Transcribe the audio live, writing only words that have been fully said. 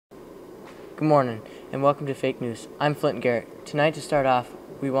Good morning, and welcome to Fake News. I'm Flint Garrett. Tonight, to start off,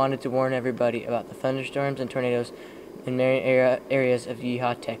 we wanted to warn everybody about the thunderstorms and tornadoes in many areas of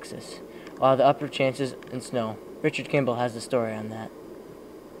Yeehaw, Texas, while the upper chances in snow. Richard Kimball has the story on that.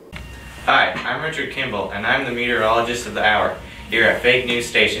 Hi, I'm Richard Kimball, and I'm the meteorologist of the hour here at Fake News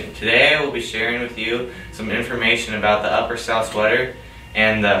Station. Today I will be sharing with you some information about the upper south weather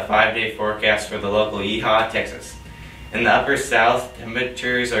and the 5-day forecast for the local Yeehaw, Texas. In the upper south,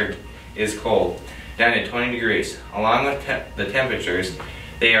 temperatures is cold, down to 20 degrees. Along with the temperatures,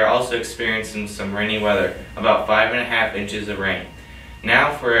 they are also experiencing some rainy weather, about 5.5 inches of rain.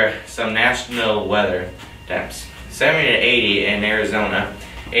 Now for some national weather temps. 70 to 80 in Arizona,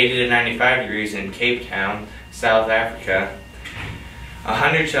 80 to 95 degrees in Cape Town, South Africa,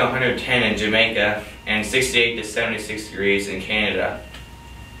 100 to 110 in Jamaica, and 68 to 76 degrees in Canada.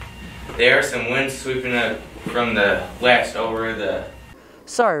 There are some winds sweeping up from the west over the...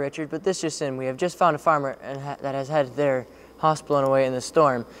 Sorry, Richard, but this just in. We have just found a farmer that has had their house blown away in the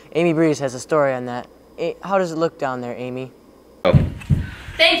storm. Amy Breeze has a story on that. How does it look down there, Amy?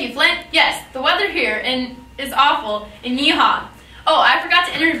 Thank you, Flint. Yes, the weather here is awful in Yeehaw. Oh, I forgot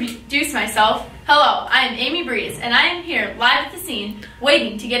to introduce myself. Hello, I am Amy Breeze, and I am here live at the scene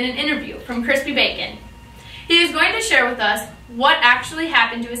waiting to get an interview from Crispy Bacon. He is going to share with us what actually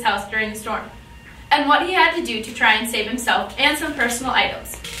happened to his house during the storm, and what he had to do to try and save himself and some personal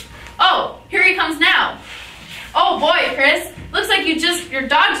items. Oh, here he comes now. Oh boy, Chris, looks like your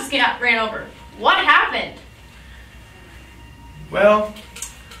dog just ran over. What happened? Well,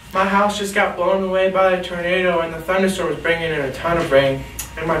 my house just got blown away by a tornado and the thunderstorm was bringing in a ton of rain.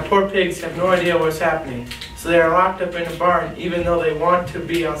 And my poor pigs have no idea what's happening. So they are locked up in a barn even though they want to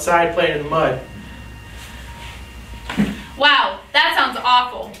be outside playing in the mud. Wow, that sounds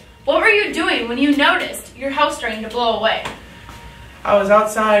awful. What were you doing when you noticed your house starting to blow away? I was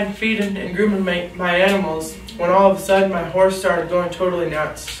outside feeding and grooming my animals when all of a sudden my horse started going totally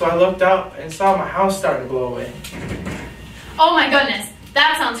nuts. So I looked up and saw my house starting to blow away. Oh my goodness,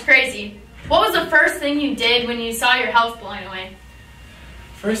 that sounds crazy. What was the first thing you did when you saw your house blowing away?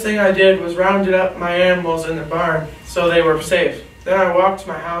 First thing I did was rounded up my animals in the barn so they were safe. Then I walked to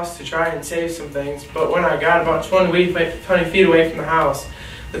my house to try and save some things, but when I got about 20 feet away from the house,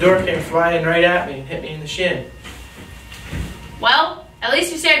 the door came flying right at me and hit me in the shin. Well, at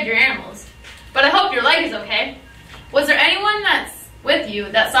least you saved your animals. But I hope your leg is okay. Was there anyone that's with you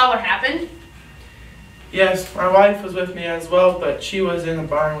that saw what happened? Yes, my wife was with me as well, but she was in the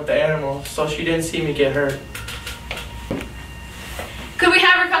barn with the animals, so she didn't see me get hurt. Could we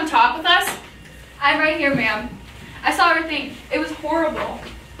have her come talk with us? I'm right here, ma'am. I saw everything. It was horrible.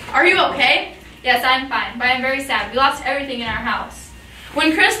 Are you okay? Yes, I'm fine, but I'm very sad. We lost everything in our house.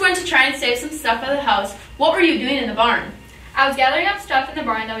 When Chris went to try and save some stuff out of the house, what were you doing in the barn? I was gathering up stuff in the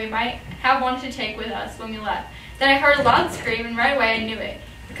barn that we might have wanted to take with us when we left. Then I heard a loud scream, and right away I knew it,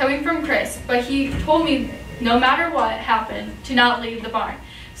 coming from Chris, but he told me no matter what happened to not leave the barn.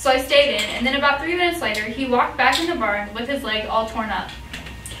 So I stayed in, and then about 3 minutes later, he walked back in the barn with his leg all torn up.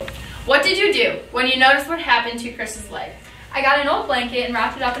 What did you do when you noticed what happened to Chris's leg? I got an old blanket and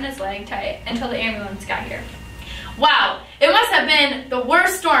wrapped it up in his leg tight until the ambulance got here. Wow, it must have been the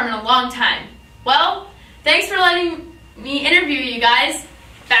worst storm in a long time. Well, thanks for letting me interview you guys.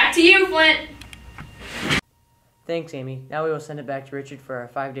 Back to you, Flint. Thanks, Amy. Now we will send it back to Richard for our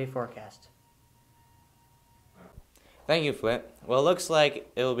 5-day forecast. Thank you, Flint. Well, it looks like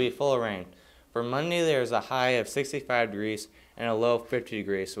it will be full of rain. For Monday, there is a high of 65 degrees and a low of 50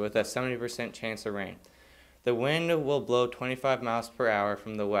 degrees with a 70% chance of rain. The wind will blow 25 miles per hour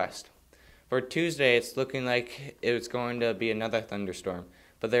from the west. For Tuesday, it's looking like it's going to be another thunderstorm,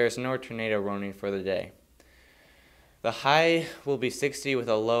 but there is no tornado warning for the day. The high will be 60 with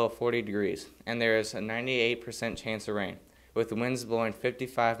a low of 40 degrees, and there is a 98% chance of rain, with the winds blowing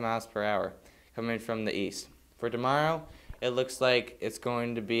 55 miles per hour coming from the east. For tomorrow, it looks like it's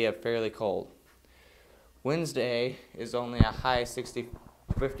going to be fairly cold. Wednesday is only a high 45,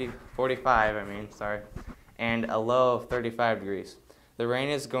 and a low of 35 degrees. The rain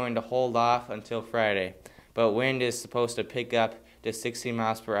is going to hold off until Friday, but wind is supposed to pick up to 60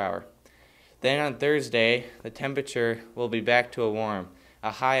 miles per hour. Then on Thursday, the temperature will be back to a warm,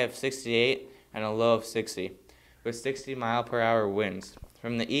 a high of 68 and a low of 60, with 60 mile per hour winds.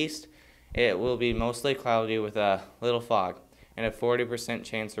 From the east, it will be mostly cloudy with a little fog and a 40%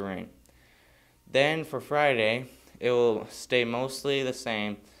 chance of rain. Then for Friday, it will stay mostly the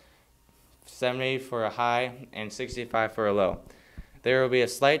same, 70 for a high and 65 for a low. There will be a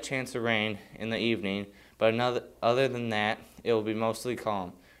slight chance of rain in the evening, but other than that, it will be mostly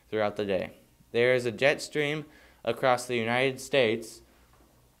calm throughout the day. There is a jet stream across the United States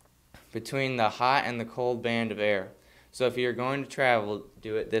between the hot and the cold band of air. So if you're going to travel,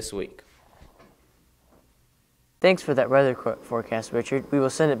 do it this week. Thanks for that weather forecast, Richard. We will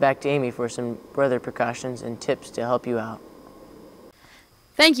send it back to Amy for some weather precautions and tips to help you out.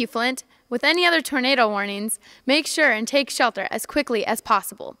 Thank you, Flint. With any other tornado warnings, make sure and take shelter as quickly as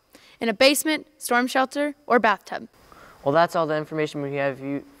possible in a basement, storm shelter, or bathtub. Well, that's all the information we have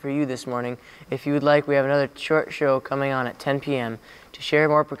for you this morning. If you would like, we have another short show coming on at 10 p.m. to share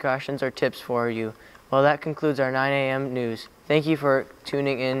more precautions or tips for you. Well, that concludes our 9 a.m. news. Thank you for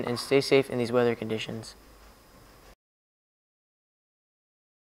tuning in and stay safe in these weather conditions.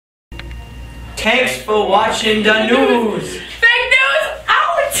 Thanks for watching the news.